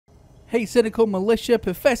Hey Cynical Militia,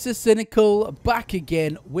 Professor Cynical back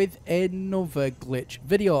again with another glitch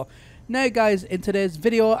video. Now guys, in today's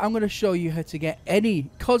video I'm going to show you how to get any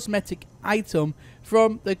cosmetic item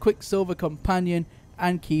from the Quicksilver companion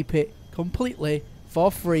and keep it completely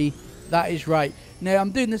for free. That is right. Now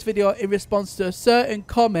I'm doing this video in response to a certain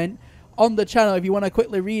comment on the channel if you want to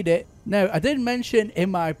quickly read it. Now I did mention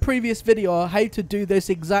in my previous video how to do this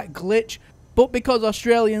exact glitch, but because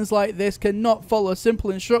Australians like this cannot follow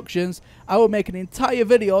simple instructions, I will make an entire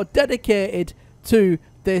video dedicated to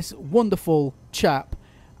this wonderful chap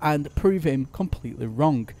and prove him completely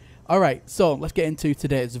wrong. Alright, so let's get into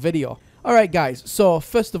today's video. Alright guys, so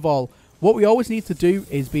first of all, what we always need to do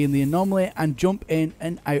is be in the anomaly and jump in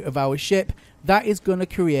and out of our ship. That is going to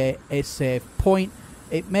create a save point.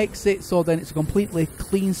 It makes it so then it's a completely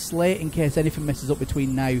clean slate in case anything messes up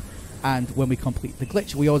between now and when we complete the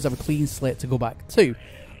glitch. We always have a clean slate to go back to.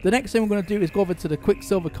 The next thing we're going to do is go over to the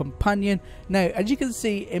Quicksilver companion. Now, as you can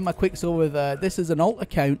see in my Quicksilver there, this is an alt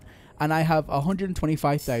account and I have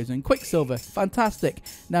 125,000 Quicksilver. Fantastic.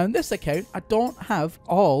 Now, in this account, I don't have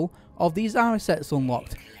all of these armor sets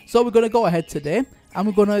unlocked. So we're going to go ahead today and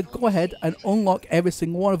we're going to go ahead and unlock every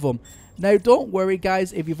single one of them. Now, don't worry,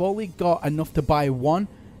 guys, if you've only got enough to buy one,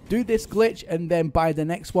 do this glitch and then buy the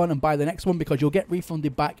next one and buy the next one, because you'll get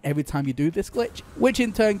refunded back every time you do this glitch, which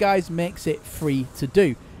in turn, guys, makes it free to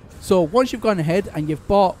do. So once you've gone ahead and you've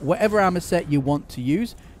bought whatever armor set you want to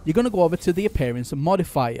use, you're going to go over to the appearance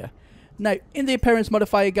modifier. Now, in the appearance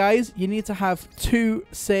modifier, guys, you need to have 2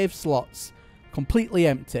 save slots completely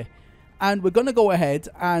empty. And we're going to go ahead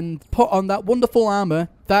and put on that wonderful armor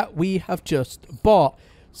that we have just bought.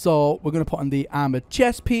 So we're going to put on the armored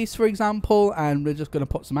chest piece, for example, and we're just going to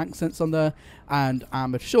put some accents on there, and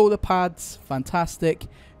armored shoulder pads. Fantastic.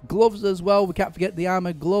 Gloves as well. We can't forget the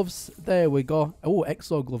armored gloves. There we go. Oh,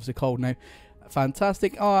 exo gloves are called now.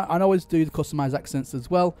 Fantastic. Oh, I always do the customized accents as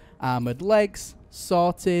well. Armored legs,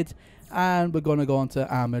 sorted, and we're going to go on to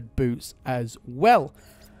armored boots as well.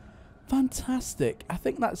 Fantastic. I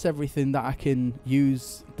think that's everything that I can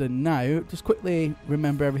use now. Just quickly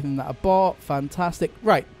remember everything that I bought. Fantastic.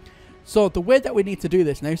 Right. So the way that we need to do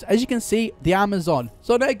this now, so as you can see, the armor's on.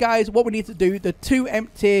 So now, guys, what we need to do, the 2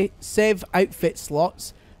 empty save outfit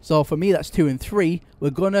slots. So for me, that's 2 and 3. We're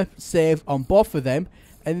going to save on both of them.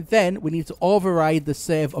 And then we need to override the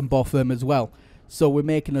save on both of them as well. So we're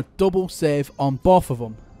making a double save on both of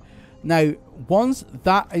them. Now, once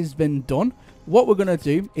that has been done, what we're going to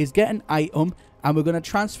do is get an item and we're going to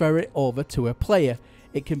transfer it over to a player.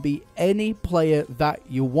 It can be any player that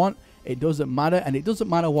you want. It doesn't matter, and it doesn't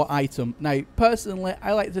matter what item. Now, personally,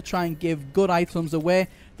 I like to try and give good items away.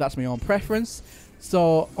 That's my own preference.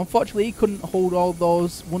 So, unfortunately, he couldn't hold all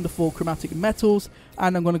those wonderful chromatic metals,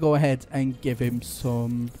 and I'm going to go ahead and give him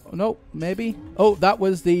some... Oh, no, maybe? Oh, that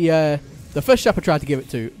was the first chap I tried to give it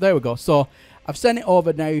to. There we go. So, I've sent it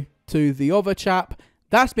over now to the other chap.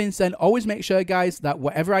 That's been sent. Always make sure, guys, that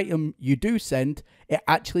whatever item you do send, it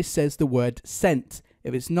actually says the word sent.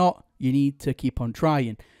 If it's not, you need to keep on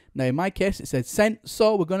trying. Now, in my case, it says sent,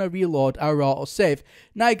 so we're going to reload our autosave.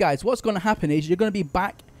 Now, guys, what's going to happen is you're going to be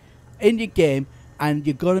back in your game, and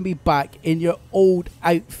you're going to be back in your old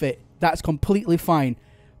outfit. That's completely fine.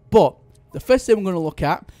 But the first thing we're going to look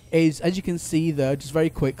at is, as you can see there, just very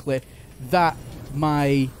quickly, that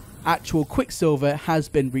my actual Quicksilver has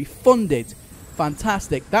been refunded.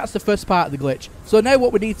 Fantastic. That's the first part of the glitch. So now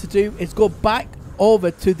what we need to do is go back over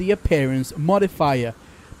to the appearance modifier,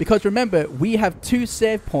 because remember, we have 2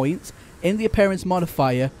 save points in the appearance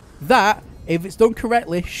modifier that, if it's done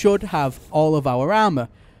correctly, should have all of our armor.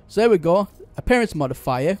 So there we go. Appearance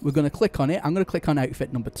modifier. We're going to click on it. I'm going to click on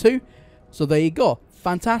outfit number 2. So there you go.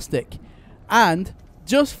 Fantastic. And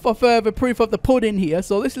just for further proof of the pudding here,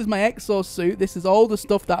 so this is my exosuit. This is all the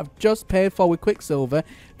stuff that I've just paid for with Quicksilver,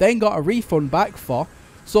 then got a refund back for.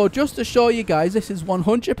 So just to show you guys, this is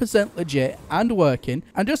 100% legit and working.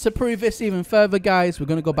 And just to prove this even further, guys, we're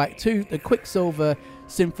going to go back to the Quicksilver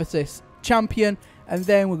Synthesis Champion, and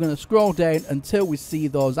then we're going to scroll down until we see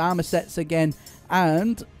those armor sets again.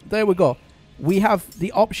 And there we go. We have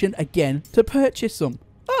the option again to purchase them.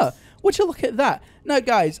 Oh, would you look at that? Now,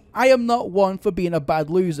 guys, I am not one for being a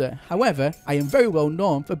bad loser. However, I am very well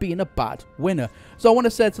known for being a bad winner. So I want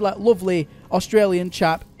to say to that lovely Australian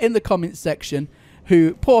chap in the comment section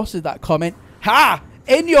who posted that comment, ha!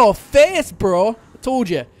 In your face, bro! I told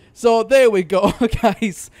you. So there we go,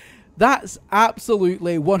 guys. That's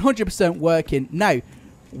absolutely 100% working. Now,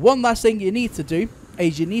 one last thing you need to do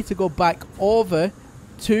is you need to go back over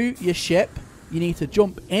to your ship. You need to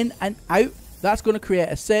jump in and out. That's going to create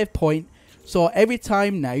a save point. So every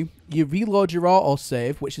time now you reload your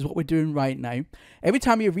autosave, which is what we're doing right now, every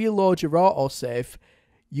time you reload your autosave,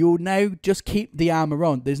 you'll now just keep the armor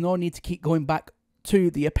on. There's no need to keep going back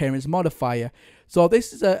to the appearance modifier. So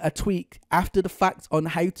this is a tweak after the fact on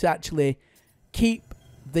how to actually keep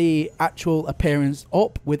the actual appearance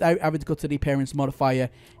up without having to go to the appearance modifier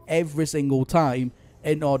every single time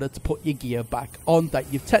in order to put your gear back on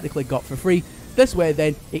that you've technically got for free. This way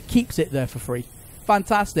then it keeps it there for free.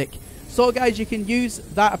 Fantastic. So guys, you can use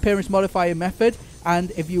that appearance modifier method,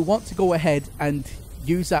 and if you want to go ahead and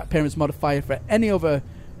use that appearance modifier for any other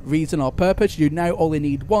reason or purpose, you now only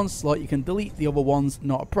need one slot. You can delete the other ones,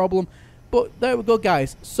 not a problem. But there we go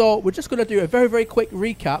guys. So we're just going to do a very quick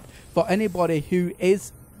recap for anybody who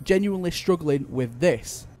is genuinely struggling with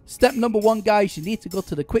this. Step number 1 guys, you need to go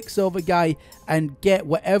to the Quicksilver guy and get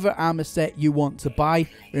whatever armor set you want to buy.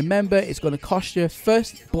 Remember, it's going to cost you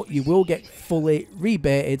first, but you will get fully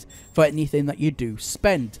rebated for anything that you do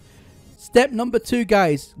spend. Step number 2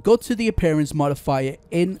 guys, go to the appearance modifier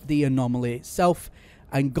in the anomaly itself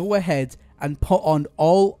and go ahead and put on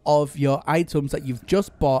all of your items that you've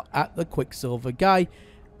just bought at the Quicksilver guy.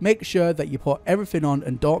 Make sure that you put everything on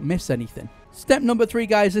and don't miss anything. Step number 3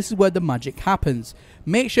 guys, this is where the magic happens.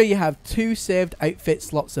 Make sure you have 2 saved outfit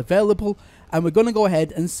slots available, and we're going to go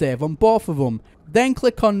ahead and save on both of them. Then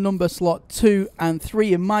click on number slot 2 and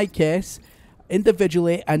 3 in my case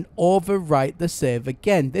individually and overwrite the save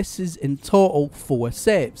again. This is in total 4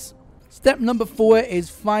 saves. Step number 4 is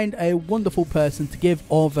find a wonderful person to give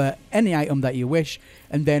over any item that you wish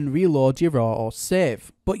and then reload your auto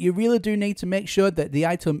save. But you really do need to make sure that the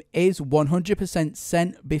item is 100%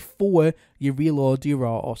 sent before you reload your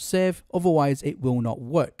auto save, otherwise it will not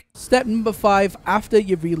work. Step number 5, after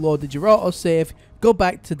you've reloaded your auto save, go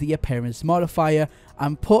back to the appearance modifier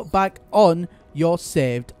and put back on your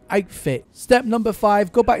saved outfit. Step number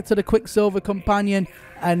 5, go back to the Quicksilver companion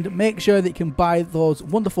and make sure that you can buy those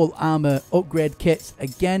wonderful armor upgrade kits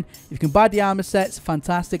again. If you can buy the armor sets,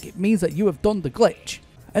 fantastic. It means that you have done the glitch.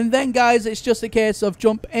 And then guys, it's just a case of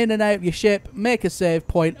jump in and out of your ship, make a save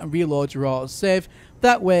point and reload your auto save.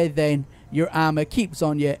 That way then your armor keeps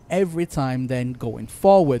on you every time then going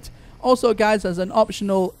forward. Also guys, as an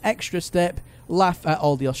optional extra step, laugh at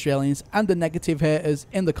all the Australians and the negative haters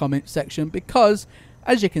in the comment section, because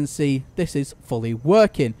as you can see, this is fully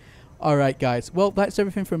working. Alright guys, well that's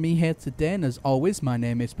everything from me here today, and as always my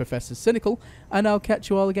name is Professor Cynical, and I'll catch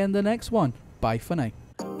you all again in the next one. Bye for now.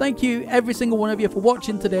 Thank you every single one of you for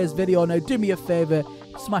watching today's video. Now do me a favour,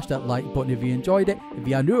 smash that like button if you enjoyed it. If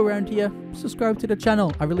you are new around here, subscribe to the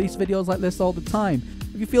channel. I release videos like this all the time.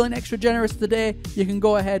 If you're feeling extra generous today, you can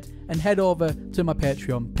go ahead and head over to my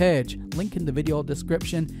Patreon page. Link in the video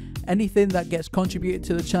description. Anything that gets contributed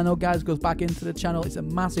to the channel, guys, goes back into the channel. It's a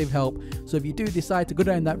massive help. So if you do decide to go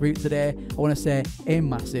down that route today, I want to say a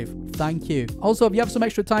massive thank you. Also, if you have some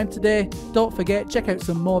extra time today, don't forget, check out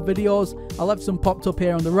some more videos. I'll have some popped up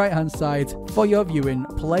here on the right hand side for your viewing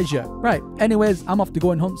pleasure. Right, anyways, I'm off to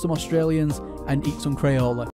go and hunt some Australians and eat some Crayola.